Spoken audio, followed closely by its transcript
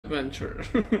adventure.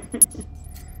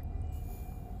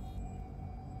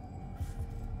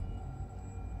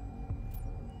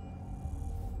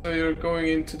 So you're going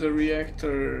into the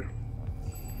reactor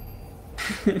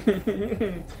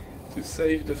to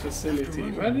save the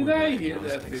facility. Why did I hear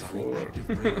that before?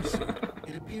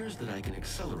 It appears that I can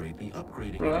accelerate the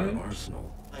upgrading of your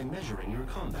arsenal by measuring your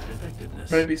combat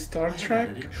effectiveness. Maybe Star Trek?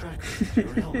 I added a tracker to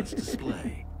your helmet's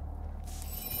display.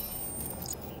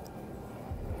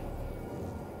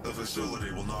 The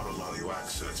facility will not allow you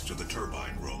access to the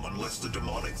turbine room unless the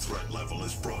demonic threat level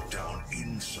is brought down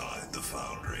inside the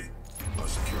foundry. Our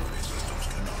security systems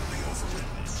cannot be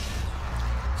overridden.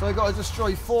 So I gotta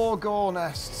destroy 4 gore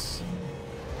nests.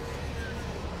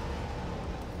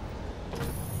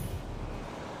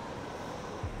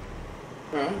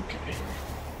 Okay.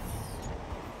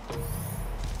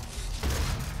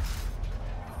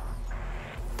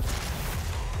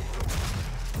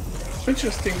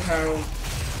 Interesting how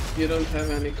you don't have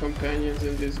any companions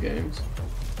in these games.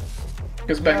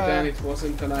 Because back then it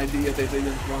wasn't an idea, they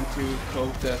didn't want to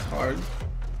code that hard.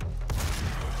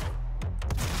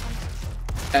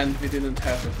 And we didn't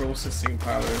have the processing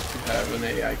power to have an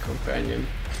AI companion.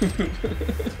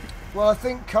 Well, I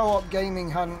think co-op gaming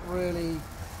hadn't really...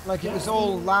 Like, it was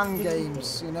all LAN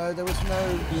games, you know, there was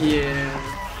no... Yeah.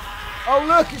 Oh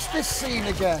look, it's this scene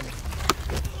again!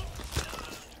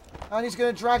 And he's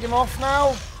gonna drag him off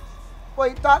now?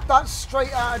 Wait, that's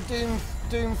straight out of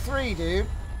Doom 3, dude.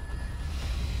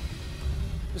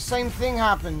 The same thing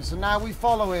happens, and now we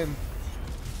follow him.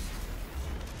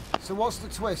 So what's the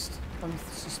twist? I'm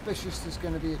suspicious there's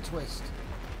going to be a twist.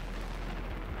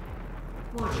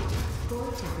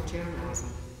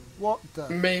 What the?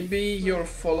 Maybe you're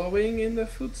following in the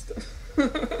footsteps.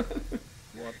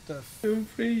 What the? Doom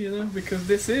 3, you know, because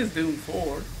this is Doom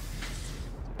 4.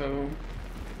 So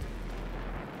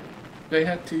they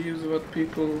had to use what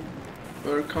people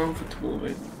were comfortable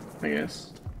with, I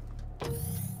guess.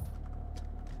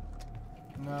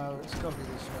 No, it's got to be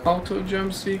this way. Auto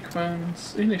jump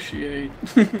sequence, initiate.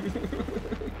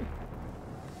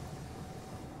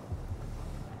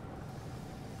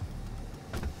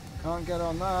 Can't get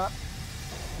on that.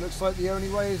 Looks like the only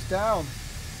way is down.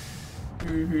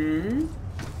 Mm-hmm.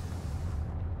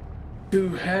 To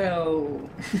hell.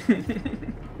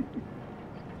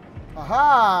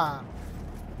 Aha!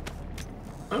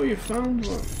 Oh, you found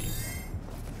one.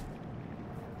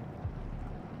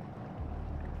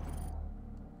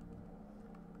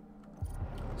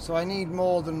 So I need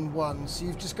more than one, so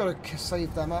you've just got to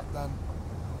save them up then.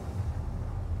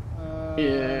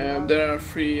 Yeah, there are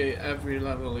 3 every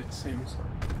level, it seems.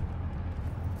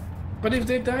 But if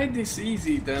they die this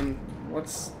easy, then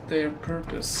what's their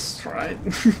purpose, right?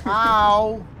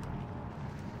 Ow!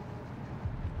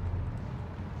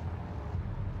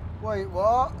 Wait,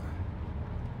 what?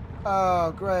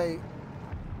 Oh, great.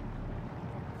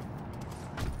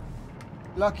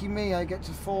 Lucky me, I get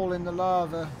to fall in the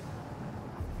lava.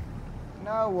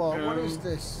 Now what? What is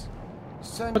this?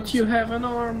 But you have an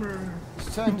armor.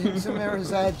 It's turned into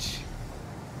Mirror's Edge.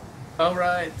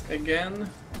 Alright, again?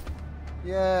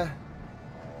 Yeah.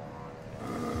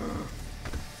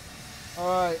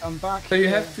 Alright, I'm back. So you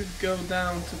have to go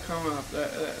down to come up.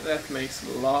 That makes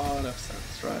a lot of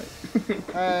sense, right?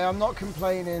 Hey, I'm not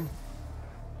complaining.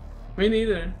 Me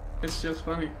neither. It's just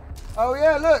funny. Oh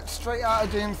yeah, look, straight out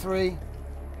of Doom 3.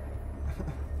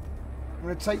 I'm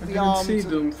gonna take the arm. I didn't see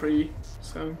Doom 3,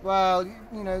 so. Well,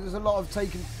 you know, there's a lot of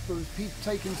taking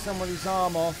somebody's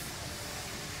arm off.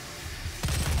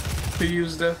 To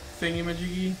use the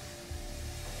thingy-majiggy.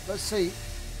 Let's see.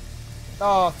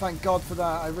 Oh, thank God for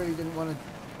that. I really didn't want to.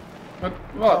 But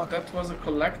what? That was a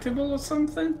collectible or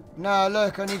something? No,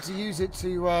 look, I need to use it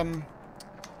to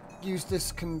use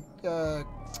this keypad.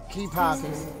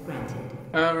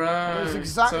 Alright. It was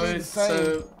exactly the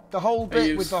same. The whole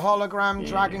bit with the hologram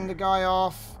dragging the guy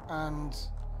off, and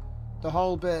the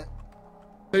whole bit.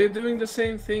 So you're doing the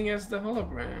same thing as the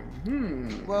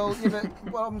hologram. Well, yeah, but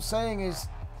what I'm saying is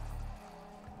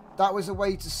that was a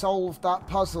way to solve that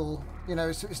puzzle. You know,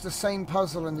 it's the same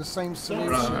puzzle and the same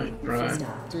solution.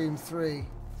 Right. Doom 3.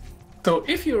 So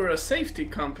if you're a safety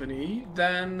company,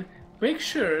 then make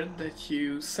sure that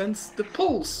you sense the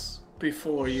pulse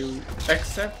before you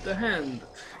accept the hand.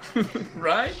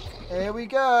 Right? Here we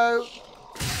go.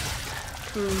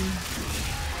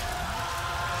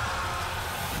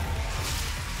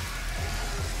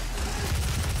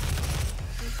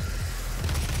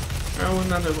 Oh,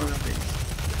 another one of these.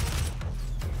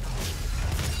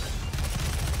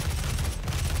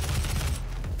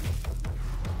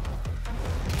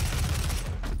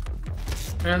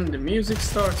 And the music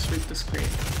starts with the screen.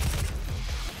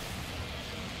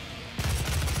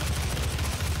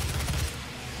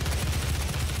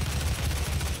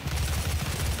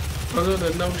 Although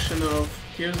the notion of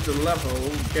here's the level,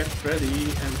 get ready,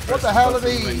 and press What the hell are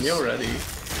button when these? you're ready.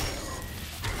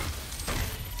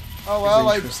 Oh well,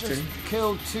 I Interesting. just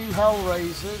killed 2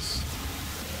 Hellraisers.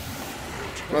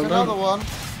 Well There's another done. one.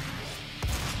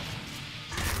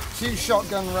 2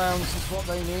 shotgun rounds is what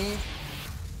they need.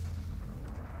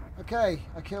 Okay,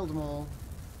 I killed them all.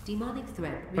 Demonic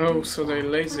threat. Oh, so they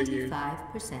laser you.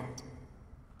 25%.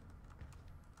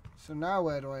 So now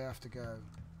where do I have to go?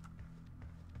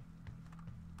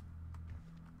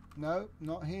 No,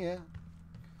 not here.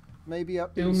 Maybe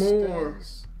up Still these more.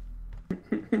 stairs.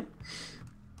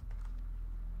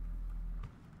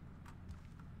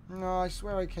 No, I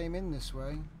swear I came in this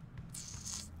way.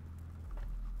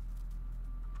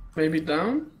 Maybe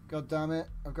down? God damn it,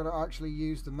 I've got to actually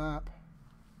use the map.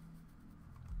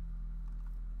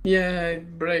 Yeah,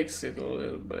 it breaks it a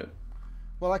little bit.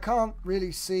 Well, I can't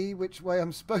really see which way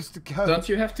I'm supposed to go. Don't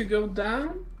you have to go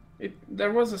down?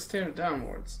 There was a stair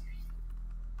downwards.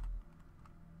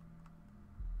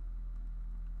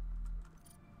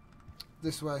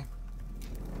 This way.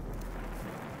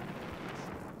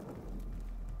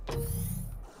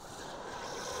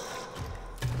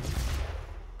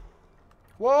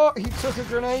 What? He took a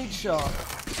grenade shot.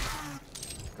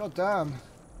 God damn.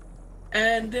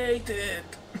 And they did.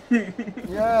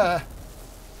 Yeah.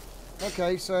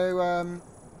 Okay, so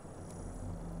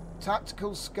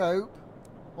tactical scope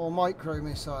or micro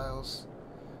missiles.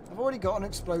 I've already got an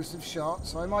explosive shot,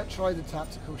 so I might try the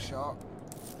tactical shot.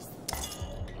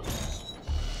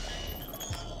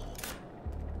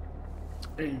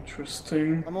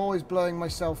 Interesting. I'm always blowing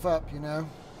myself up, you know.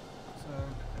 So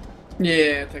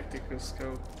Yeah, tactical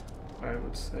scope, I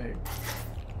would say.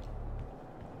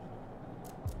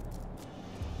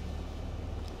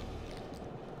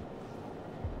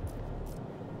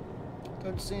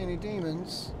 don't see any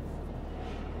demons.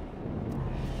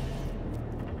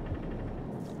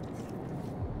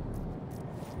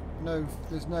 No,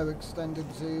 there's no extended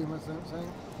zoom or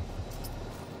something.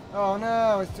 Oh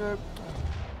no, I threw.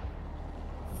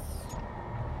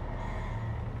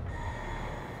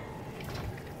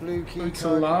 Blue key It's a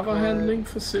card lava required. handling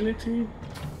facility.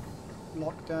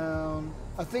 Lockdown.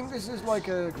 I think this is like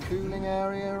a cooling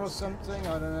area or something.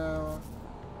 I don't know.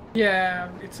 Yeah,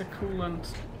 it's a coolant.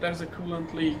 There's a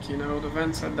coolant leak, you know. The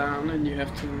vents are down and you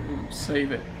have to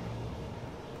save it.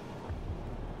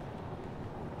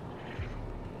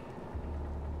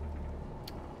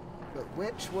 But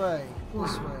which way?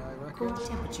 This way, I reckon. Core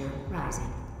temperature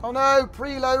rising. Oh no,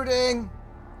 preloading!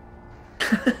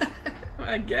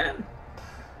 Again?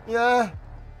 Yeah,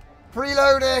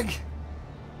 preloading!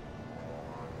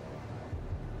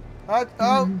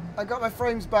 Oh, I got my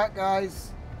frames back,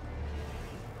 guys.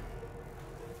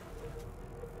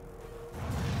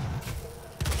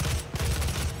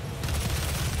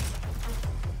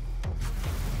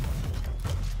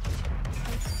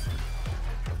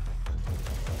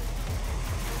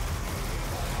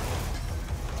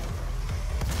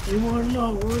 You are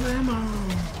low with ammo!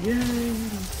 Yay!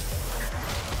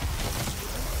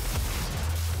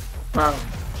 Wow,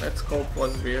 that scope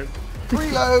was weird.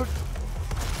 Preload!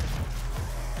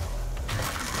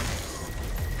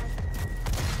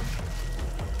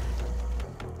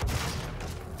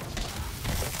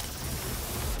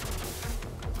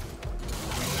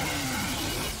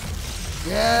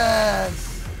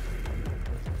 Yes!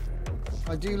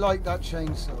 I do like that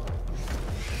chainsaw.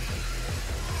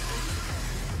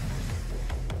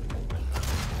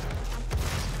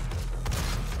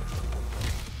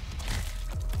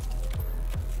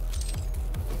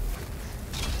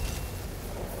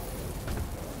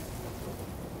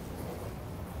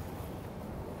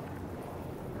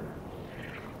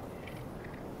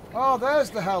 Oh, there's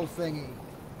the hell thingy.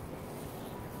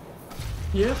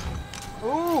 Yep,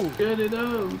 Ooh, get it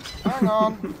out! hang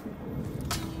on.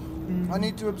 I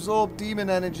need to absorb demon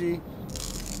energy.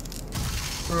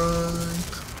 Right.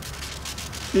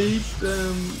 Eat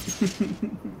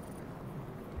them!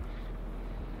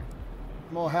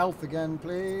 More health again,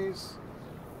 please.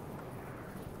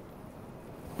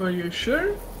 Are you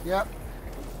sure? Yep.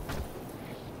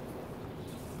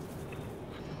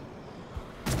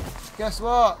 Guess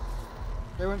what?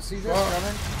 They won't see this What?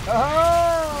 coming.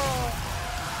 Oh!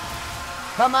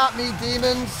 Come at me,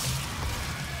 demons!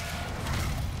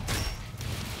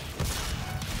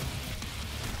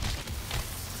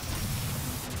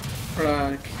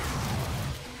 Right.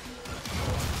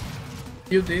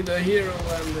 You did a hero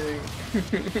landing.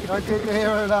 I did the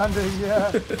hero landing,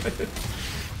 yeah.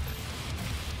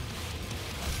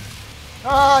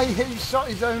 Ah, he shot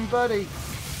his own buddy.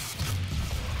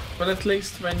 But at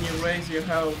least when you raise your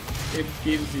health, it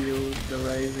gives you the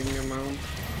raising amount.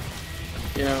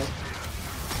 You know.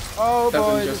 Oh Doesn't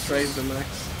boy, just save the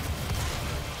max.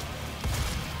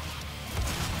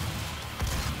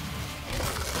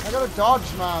 I gotta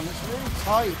dodge, man. It's really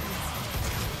tight.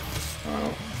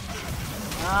 Oh.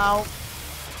 Ow.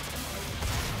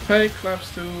 Hey,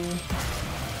 claps too.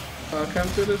 Welcome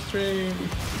to the stream.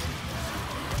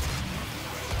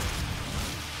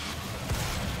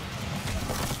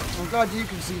 I'm glad you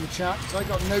can see the chat, because I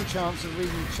got no chance of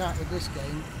reading the chat with this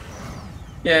game.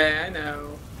 Yeah, I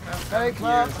know. Hey,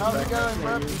 Clap, how's it going,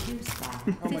 bro? Reduced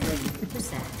by Oh my god.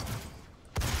 50%.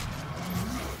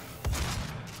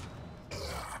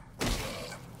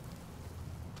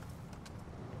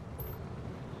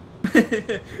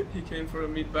 He came for a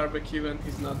meat barbecue and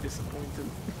he's not disappointed.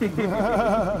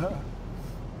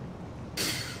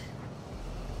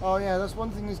 Oh yeah, that's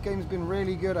one thing this game's been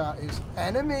really good at, is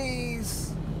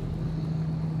enemies!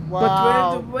 Wow. But where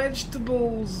are the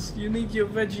vegetables? You need your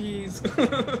veggies.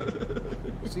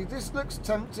 See, this looks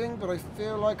tempting, but I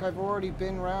feel like I've already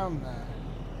been round there.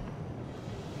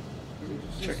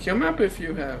 Check your map if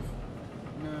you have.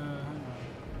 No, hang on.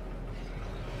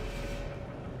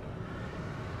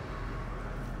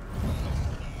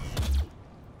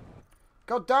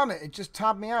 God damn it, it just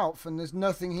tabbed me out from there's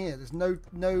nothing here. There's no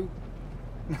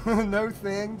no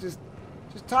thing, just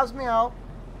tabs me out.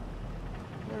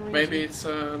 No reason. Maybe it's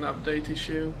an update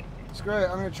issue. Screw it,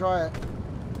 I'm gonna try it.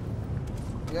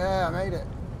 Yeah, I made it.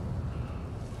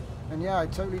 And yeah, I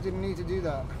totally didn't need to do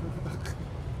that.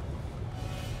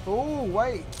 Oh,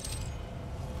 wait.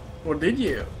 Or did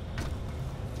you?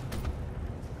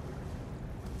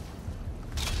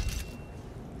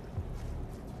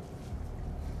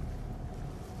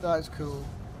 That's cool.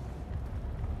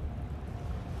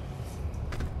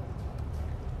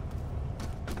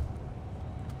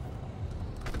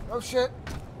 Oh shit.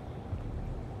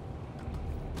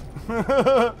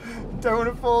 Don't want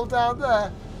to fall down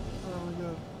there. Oh my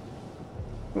god.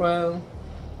 Well,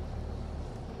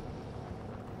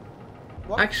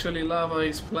 What? actually lava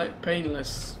is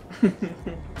painless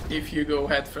if you go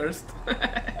head first.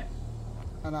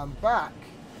 And I'm back.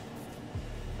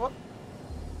 What?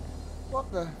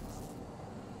 What the?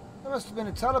 There must have been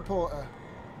a teleporter.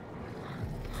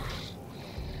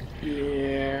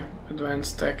 Yeah,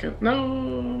 advanced tech.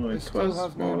 No, They it still was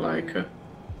have more no like clue.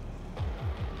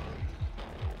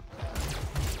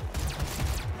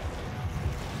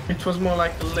 it was more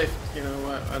like a lift, you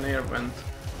know, an air vent.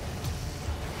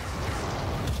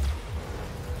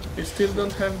 You still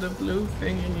don't have the blue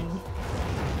thingy.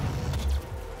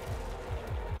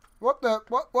 What the?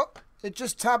 What? It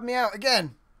just tabbed me out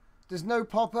again. There's no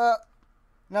pop-up.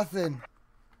 Nothing.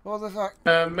 What the fuck?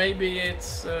 Maybe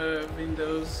it's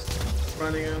Windows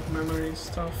running out memory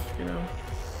stuff, you know.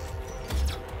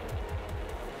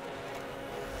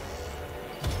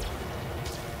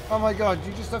 Oh my god,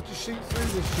 you just have to shoot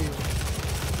through this shield.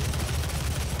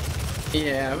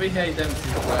 Yeah, we hate them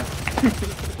too, but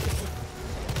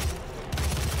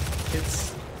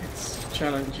it's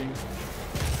challenging.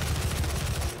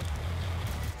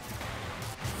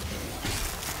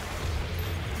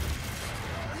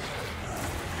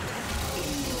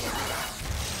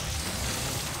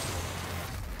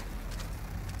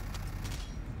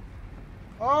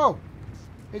 Oh!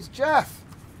 It's Jeff!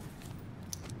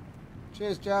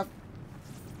 Cheers, Jeff.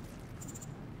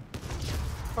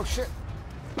 Oh shit!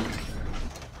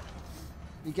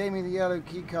 He gave me the yellow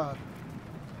key card.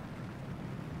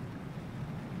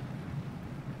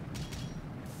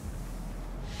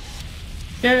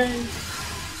 Yay!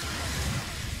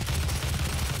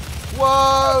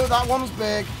 Whoa! That one's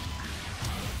big.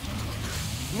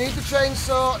 Need the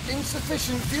chainsaw.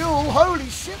 Insufficient fuel. Holy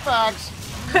shitbags!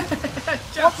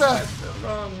 Just the- at the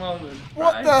wrong moment.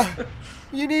 What right? the?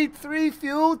 You need 3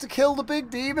 fuel to kill the big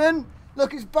demon?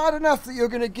 Look, it's bad enough that you're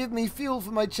going to give me fuel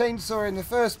for my chainsaw in the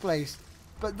first place,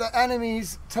 but the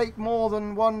enemies take more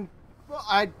than one. Well,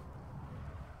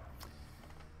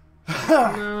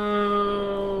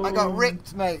 No. I got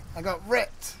ripped, mate. I got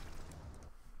ripped.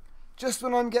 Just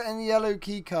when I'm getting the yellow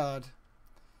key card,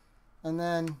 and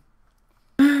then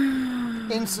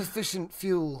insufficient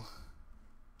fuel.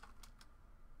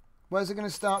 Where's it going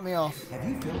to start me off? Have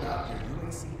you filled out your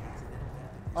UAC?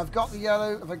 I've got the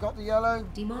yellow. Have I got the yellow?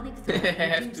 Demonic I threat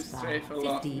have to reduced by strafe a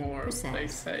lot more, they 50%.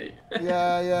 say.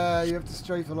 Yeah, you have to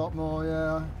strafe a lot more.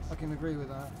 Yeah, I can agree with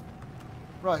that.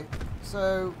 Right,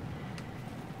 so.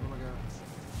 Oh my god.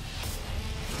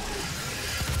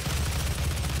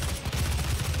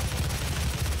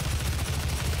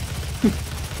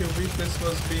 Your weakness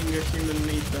was being a human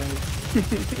meatbag.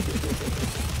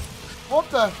 What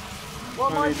the?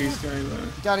 What am I Funny doing? these guys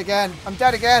are. Dead again. I'm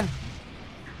dead again.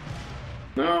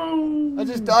 No! I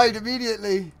just died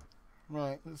immediately.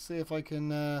 Right, let's see if I can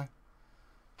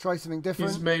try something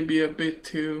different. He's maybe a bit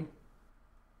too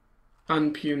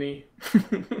unpuny.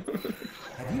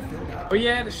 Oh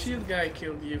yeah, the shield guy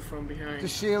killed you from behind. The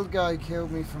shield guy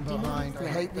killed me from behind. I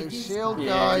hate those shield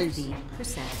Yeah. guys.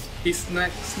 50%. He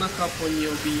snuck up on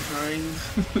your behind.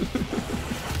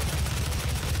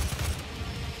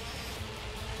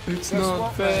 It's Guess not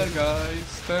what, fair, mate? guys.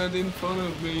 Stand in front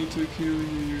of me to kill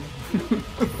you.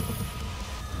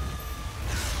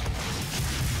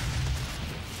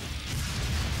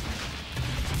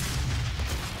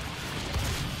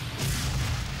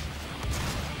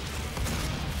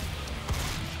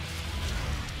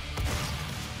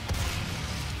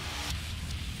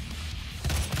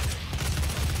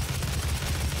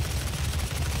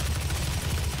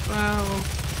 Well,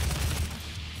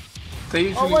 they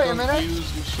usually wait a don't minute.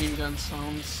 use machine gun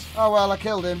sounds Oh well, I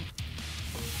killed him.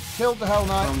 Killed the Hell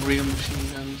Knight. from real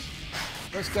machine guns.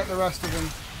 Let's get the rest of them.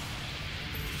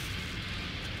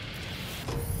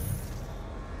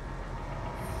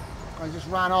 I just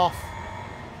ran off.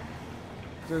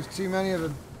 There's too many of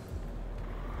them.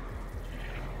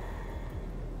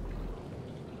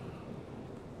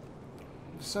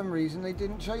 For some reason, they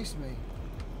didn't chase me.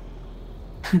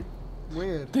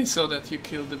 Weird. They saw that you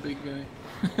killed the big guy.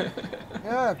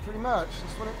 Yeah, pretty much.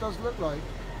 That's what it does look like.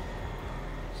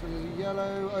 So there's a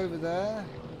yellow over there.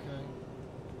 Okay.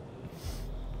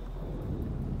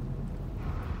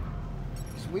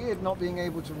 It's weird not being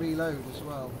able to reload as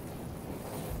well.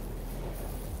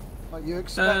 Like you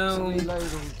expect to reload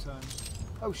all the time.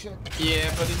 Oh shit.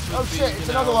 Yeah, but it would Oh be, shit, it's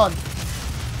you another know, one.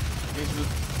 It would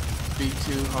be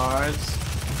too hard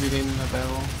within a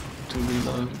battle to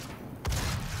reload.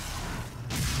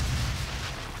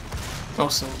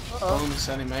 Also, bonus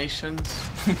animations.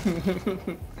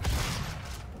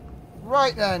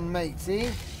 Right then, matey.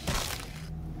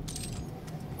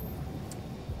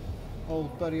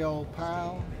 Old buddy, old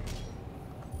pal.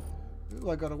 Ooh,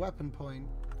 I got a weapon point.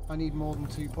 I need more than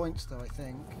 2 points though, I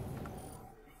think.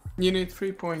 You need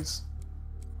 3 points.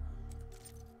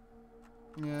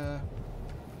 Yeah.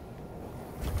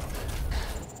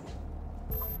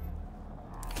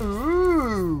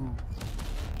 Ooh!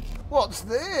 What's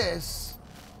this?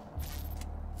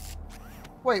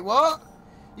 Wait, what?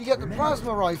 You get the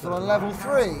plasma rifle on level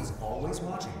 3. Always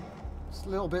watching. It's a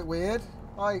little bit weird.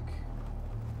 Like,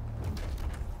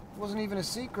 wasn't even a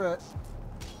secret.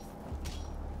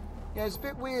 Yeah, it's a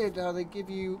bit weird how they give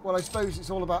you... Well, I suppose it's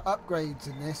all about upgrades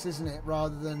in this, isn't it?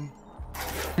 Rather than...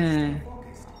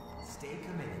 Focused. Stay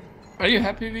committed. Are you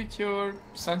happy with your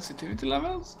sensitivity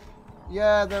levels?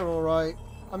 Yeah, they're alright.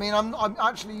 I mean, I'm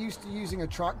actually used to using a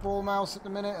trackball mouse at the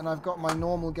minute, and I've got my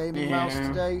normal gaming mouse Yeah.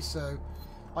 today, so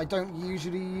I don't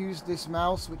usually use this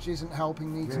mouse, which isn't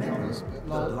helping me, to be honest. But,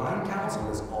 The lol. Line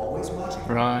Council is always watching.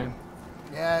 Right.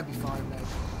 Yeah, it'd be fine, mate.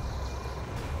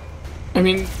 I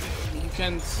mean, you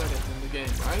can set it in the game,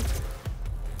 right?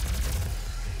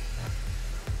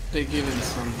 They give it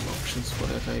some options for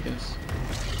that, I guess.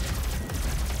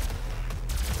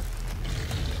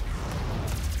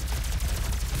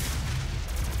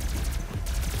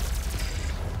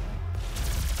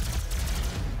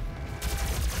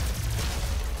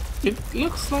 It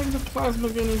looks like the plasma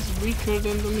gun is weaker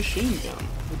than the machine gun.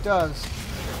 It does.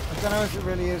 I don't know if it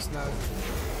really is, though.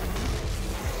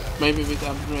 Maybe with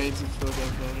upgrades it will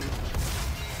get better.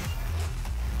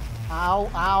 Ow,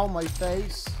 ow, my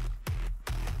face.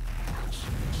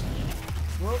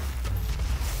 Whoop.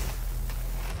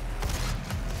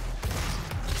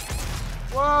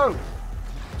 Whoa!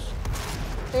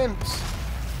 Imps.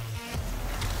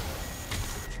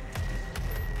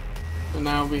 So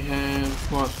now we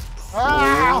have, what, 4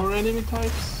 Ow! enemy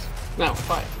types? No,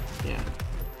 5, yeah.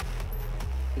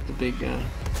 With the big guy.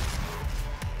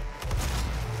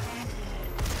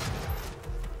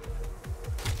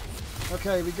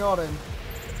 Okay, we got him.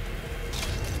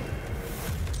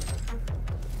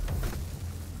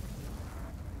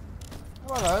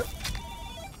 Oh, hello.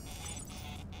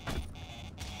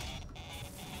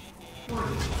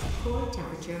 Warning. Core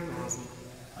temperature rising.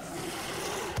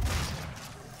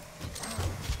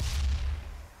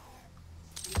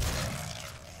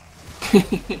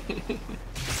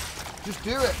 Just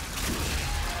do it.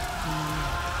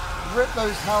 Rip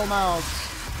those hell mouths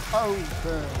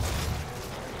open.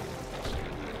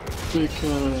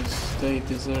 Because they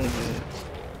deserve it.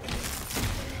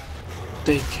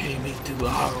 They came into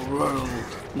our world.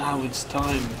 Now it's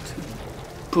time to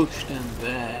push them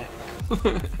back.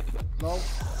 Lol.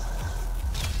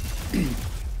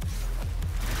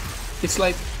 It's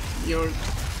like you're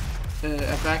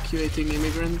evacuating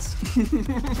immigrants.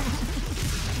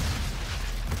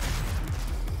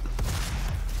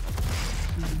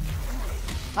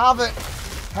 Have it,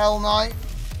 Hell Knight.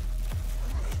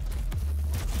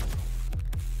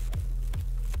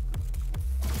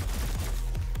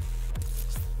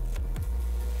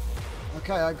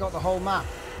 Okay, I got the whole map.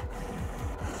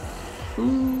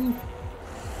 Ooh.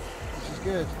 Which is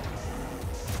good.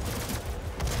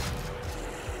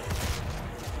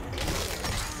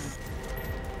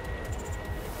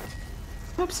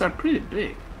 Maps are pretty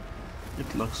big,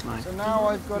 it looks like. So now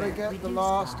I've got to get the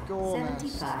last gore nest.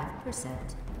 75%.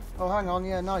 Oh, hang on,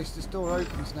 yeah, nice. This door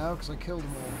opens now because I killed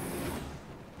them all.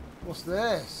 What's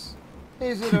this?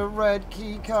 Is it a red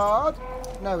key card?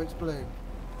 No, it's blue.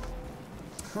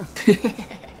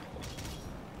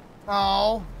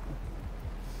 Oh.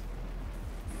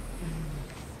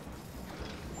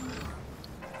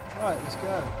 Right, let's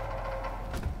go.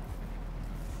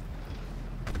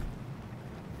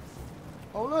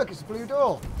 Oh look, it's a blue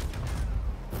door.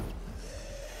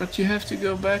 But you have to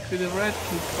go back with a red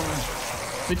key card,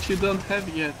 which you don't have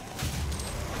yet.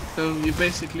 So you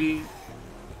basically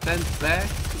went back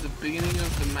to the beginning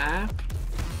of the map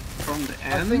from the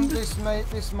end. I think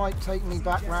this might take me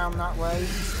back round that way.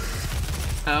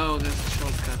 Oh, there's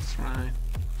shortcuts, right.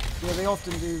 Yeah, they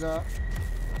often do that.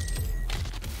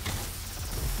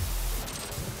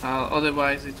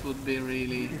 Otherwise it would be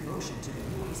really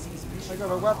I got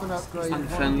a weapon upgrade.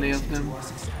 unfriendly of them.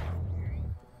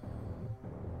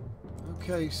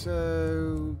 Okay,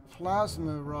 so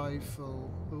plasma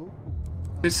rifle. Ooh.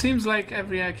 It seems like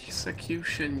every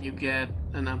execution you get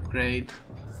an upgrade.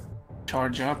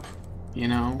 Charge up, you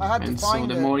know, I had to and so find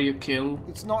the it. more you kill...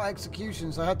 It's not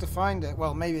executions, I had to find it.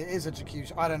 Well, maybe it is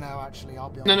execution. I don't know, actually, I'll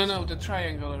be honest. No, the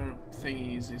triangular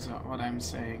thingies is what I'm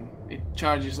saying. It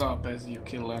charges up as you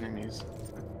kill enemies.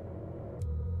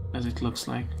 As it looks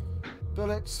like.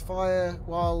 Bullets fire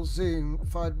while zoom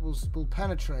fired will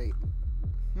penetrate.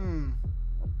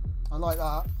 I like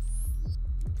that.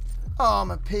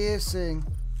 Armor piercing.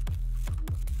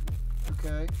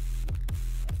 Okay.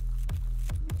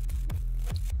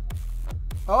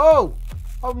 Oh!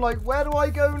 I'm like, where do I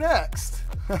go next?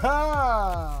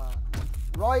 Haha!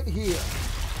 Right here.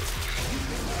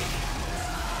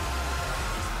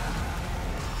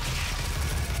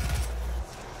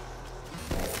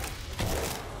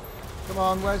 Come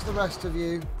on, where's the rest of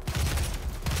you?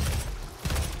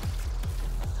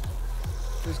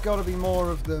 There's got to be more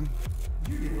of them.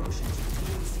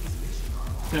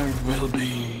 There will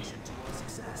be.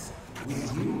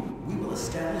 With you, we will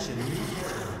establish a new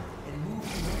era and move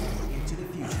forward into the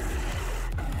future.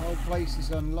 The whole place is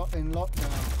in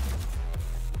lockdown.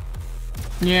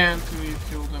 Yeah, until you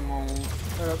kill them all.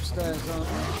 They're upstairs, aren't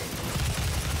they?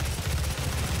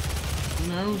 Who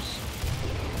knows?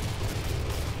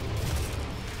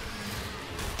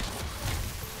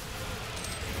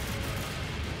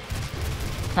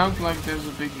 Sounds like there's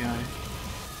a big guy.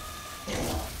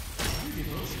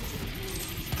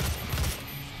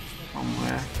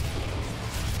 Somewhere.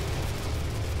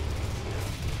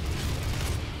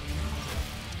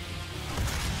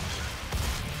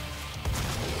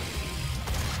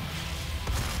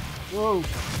 Whoa.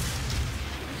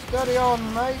 Steady on,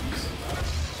 mate.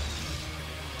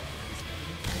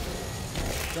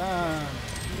 Damn.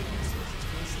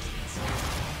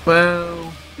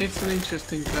 Well, it's an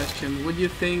interesting question. Would you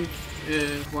think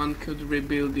one could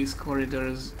rebuild these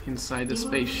corridors inside a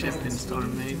spaceship in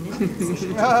Starmade?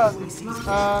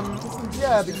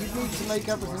 Yeah, but you need to make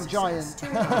everything giant.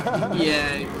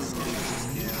 Yeah.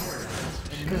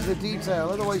 Because the detail,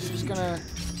 otherwise you're just gonna...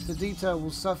 The detail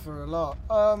will suffer a lot.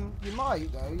 You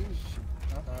might though. You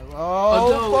uh-oh.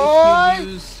 Although Oh if you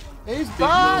boy! use He's big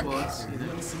back! robots, you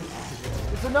know.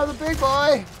 It's another big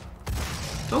boy!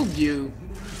 Told you.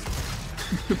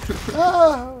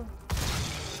 Ah!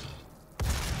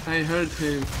 I heard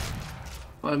him.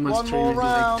 Well, my One stream more is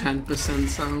like round. 10%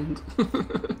 sound.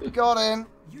 Got him!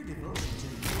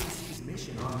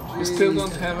 You still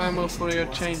don't have ammo for your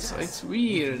chainsaw. It's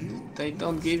weird. They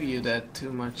don't give you that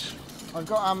too much. I've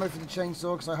got ammo for the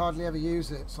chainsaw because I hardly ever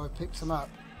use it, so I picked some up.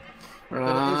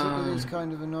 But it is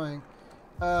kind of annoying.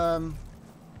 The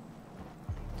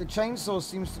chainsaw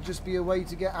seems to just be a way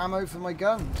to get ammo for my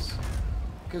guns.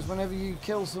 Because whenever you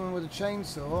kill someone with a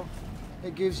chainsaw,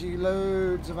 it gives you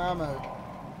loads of ammo.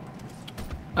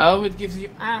 Oh, it gives you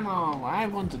ammo. I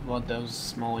wanted what those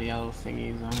small yellow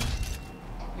thingies are.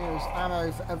 There's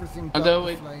ammo for everything but Although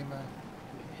the it- flamer.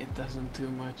 It doesn't too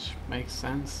much make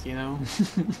sense, you know.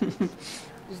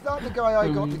 Is that the guy I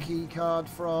got the key card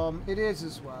from? It is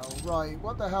as well. Right,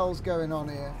 what the hell's going on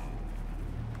here?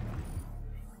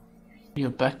 You're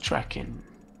backtracking.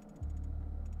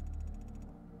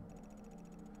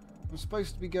 I'm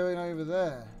supposed to be going over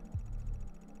there.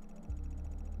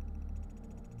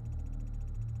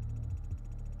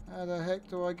 How the heck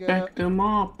do I get Back up? them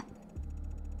up.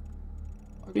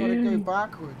 I gotta go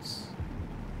backwards.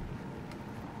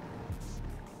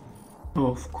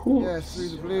 Of course. Yeah, through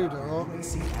the blue door. You may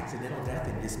see accidental death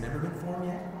in dismemberment form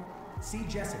yet? See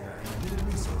Jessica in Human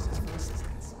Resources for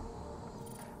assistance.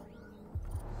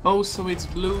 Oh, so it's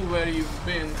blue where you've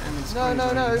been, and it's No, grey no,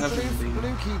 where no, you haven't been.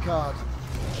 blue key card.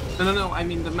 No, I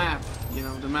mean the map. You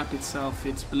know, the map itself.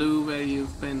 It's blue where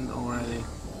you've been already,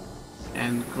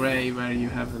 and grey where you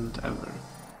haven't ever.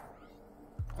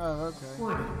 Oh, okay.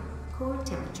 Warning. Core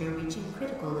temperature reaching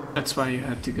critical level. That's why you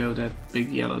had to go that big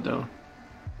yellow door.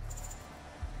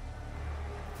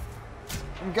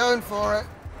 I'm going for it.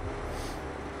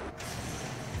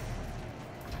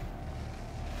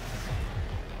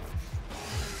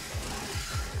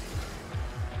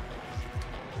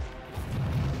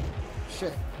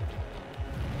 Shit.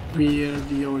 Weird,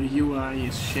 your UI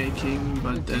is shaking,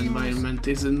 but the environment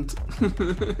isn't.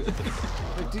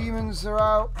 The demons are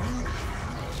out.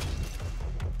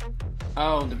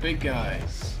 Oh, the big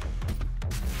guys.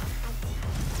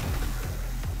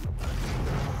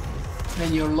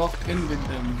 And you're locked in with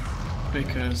them,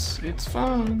 because it's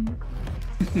fun.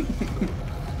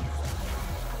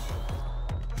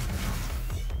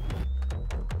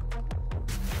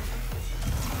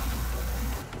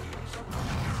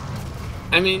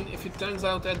 I mean, if it turns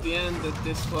out at the end that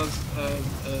this was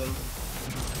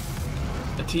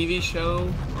a TV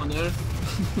show on Earth,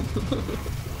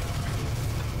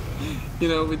 you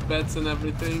know, with beds and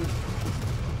everything,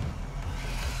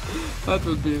 that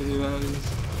would be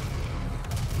hilarious.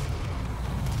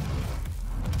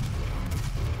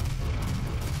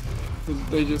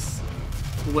 They just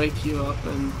wake you up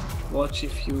and watch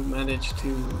if you manage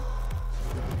to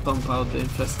pump out the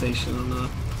infestation or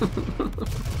not.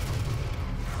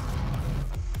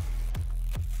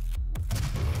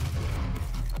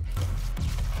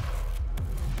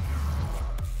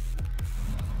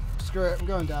 Screw it, I'm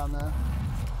going down there.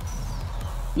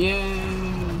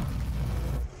 Yay!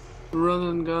 Run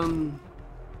and gun.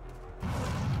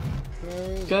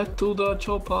 Get to the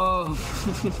chopper!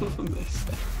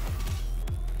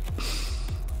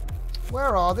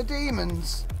 Where are the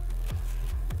demons?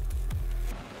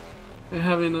 They're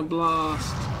having a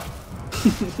blast.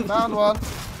 Found one.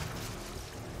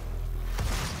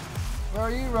 Where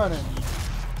are you running?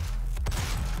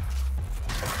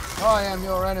 I am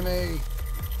your enemy.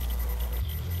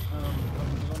 Oh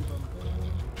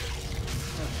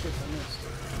shit, I missed.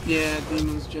 Yeah,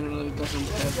 demons generally doesn't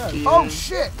have fear. Oh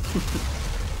shit!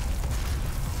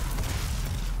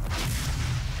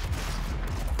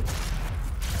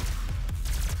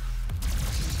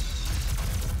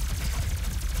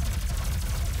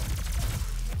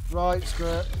 Right, screw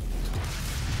it.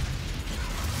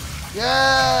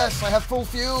 Yes! I have full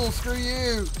fuel, screw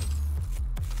you!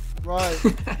 Right.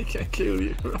 I can kill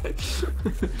you, right?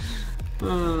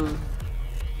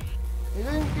 He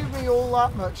didn't give me all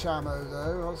that much ammo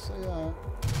though, I'll say that.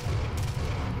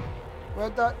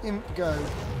 Where'd that imp go?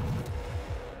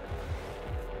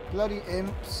 Bloody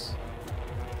imps.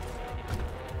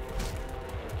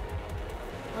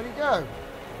 Where'd he go?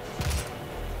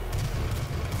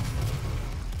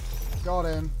 Got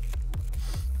him.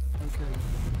 Okay.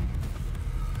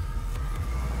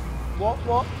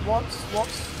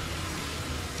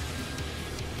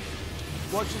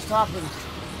 What just happened?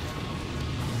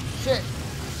 Shit.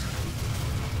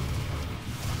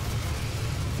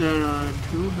 There are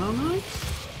 2 Hell Knights?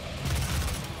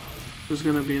 There's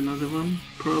gonna be another one,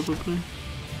 probably.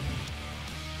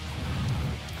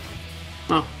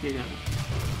 Oh, you got it.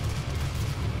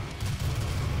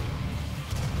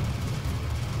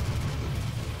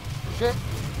 Shit.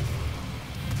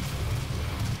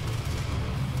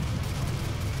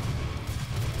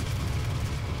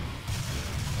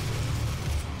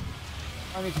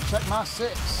 I need to check my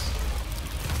 6.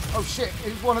 Oh shit,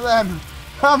 it's one of them.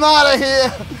 I'm out of here.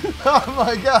 Oh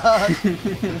my god.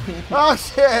 Oh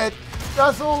shit.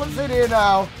 That's all that's in here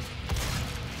now.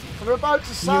 They're about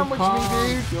to sandwich me,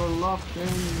 dude. You're locked in.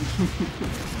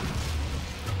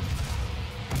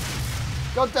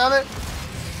 God damn it.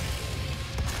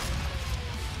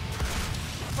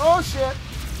 Oh shit.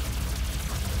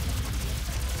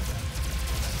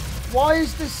 Why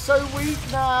is this so weak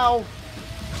now?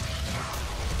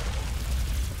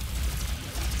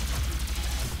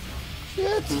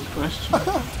 Shit. Good question.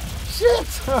 Shit.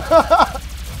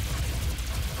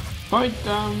 Fight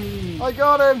them. I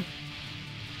got him.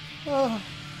 Oh.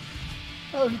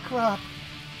 Holy crap.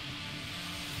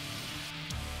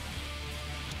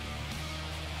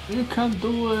 You can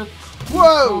do it.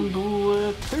 Whoa. You can do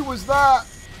it. Who was that?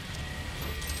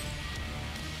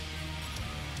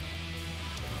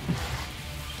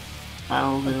 I I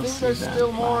will think see there's that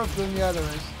still more back. of them. Yeah, there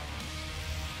is.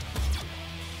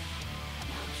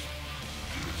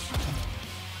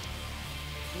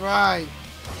 Right.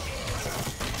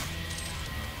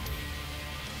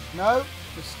 No,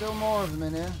 there's still more of them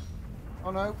in here.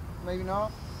 Oh no, maybe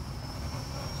not.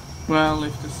 Well,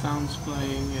 if the sound's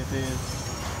playing, it is.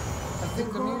 I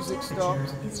think the music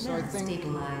stopped, Is so I now think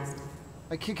stabilized.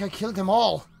 I killed them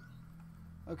all.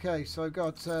 Okay, so I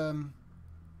got a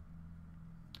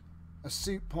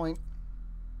suit point.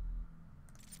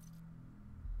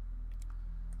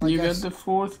 You got the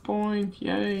 4th point,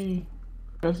 yay!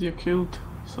 Because you killed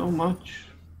so much.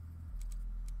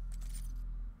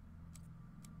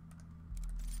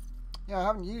 Yeah, I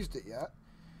haven't used it yet.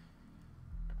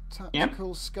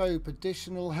 Tactical scope,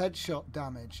 additional headshot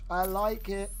damage. I like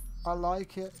it. I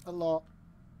like it a lot.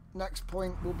 Next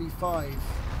point will be 5.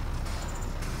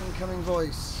 Incoming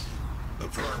voice. The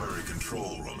primary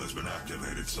control room has been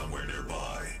activated somewhere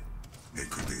nearby. It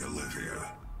could be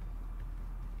Olivia.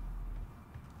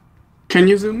 Can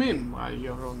you zoom in while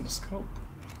you're on the scope?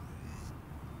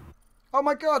 Oh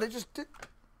my god, it just did.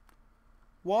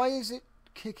 Why is it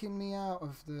kicking me out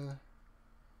of the...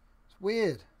 It's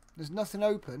weird. There's nothing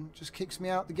open, just kicks me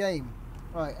out the game.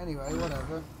 Right, anyway,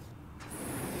 whatever.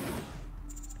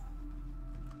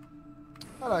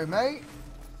 Hello, mate.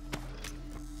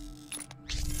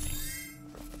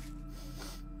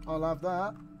 I'll have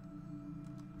that.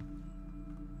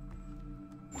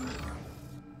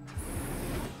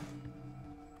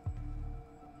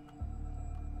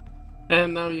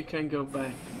 And now you can go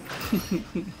back.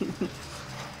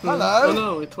 Hello. Oh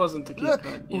no, it wasn't the Look.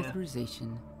 keypad. Yeah.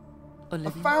 Authorization. I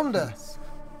found her.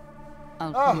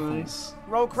 Oh, Nice.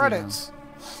 Roll credits.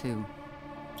 2.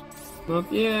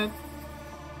 Not yet.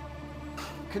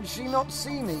 Can she not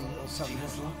see me or She something?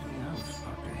 has locked me out,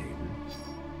 Dr. Hayden.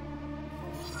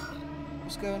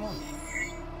 What's going on?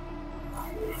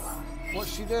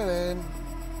 What's she doing?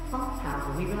 Pop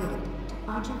power reloaded to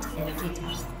Argent's energy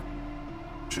tower.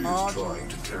 She is trying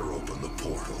to tear open the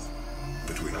portal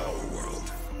between our world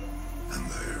and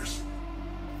theirs.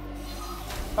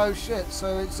 Oh shit,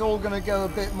 so it's all gonna go a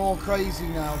bit more crazy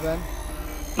now then.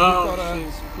 Oh, got a-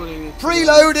 she's putting it.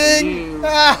 Preloading!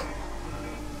 Ah!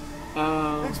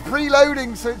 Oh It's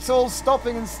preloading, so it's all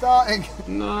stopping and starting.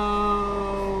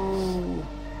 no!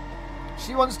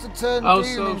 She wants to turn Oh,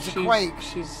 Doom so into Quake.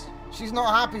 she's She's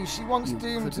not happy. She wants You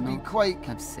Doom could to be not Quake.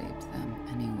 have saved them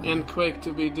anyway. and Quake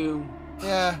to be Doom.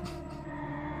 Yeah.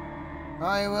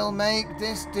 I will make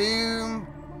this Doom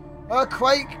a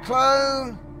Quake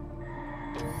clone.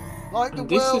 Like the And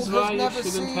this world is why has you never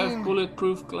shouldn't seen. have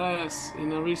bulletproof glass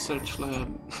in a research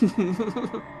lab. It's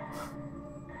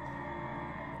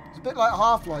a bit like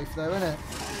Half-Life though, isn't it?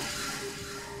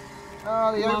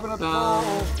 Oh, they open a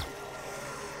portal.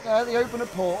 Yeah, they open a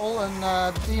portal and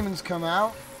the demons come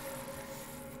out.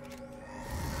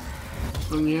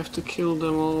 And you have to kill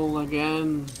them all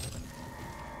again.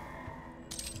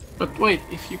 But wait,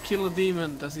 if you kill a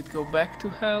demon, does it go back to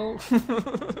hell?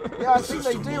 Yeah, I think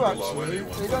they do actually.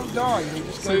 They don't die, they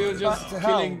just So go you're back just to hell.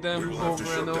 killing them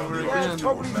over and over Yeah, again. it's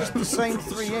probably just the same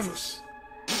 3 imps.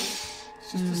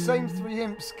 It's just the same 3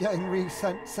 imps getting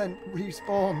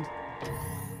respawned.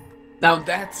 Now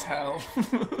that's hell.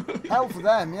 Hell for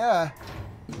them, yeah.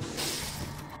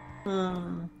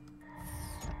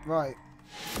 Right.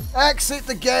 Exit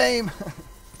the game!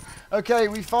 Okay,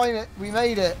 we find it. We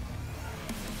made it.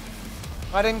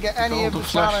 I didn't get any All of the the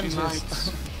flashy challenges.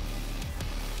 lights.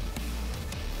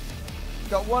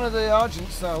 Got one of the Argent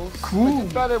cells. Cool. We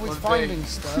did better with Or finding they.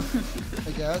 stuff,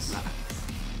 I guess.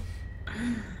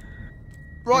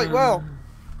 Right, well,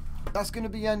 that's going to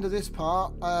be the end of this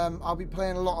part. I'll be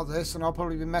playing a lot of this, and I'll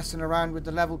probably be messing around with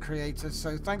the level creator.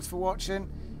 So thanks for watching,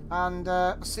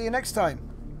 and see you next time.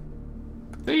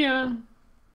 See ya.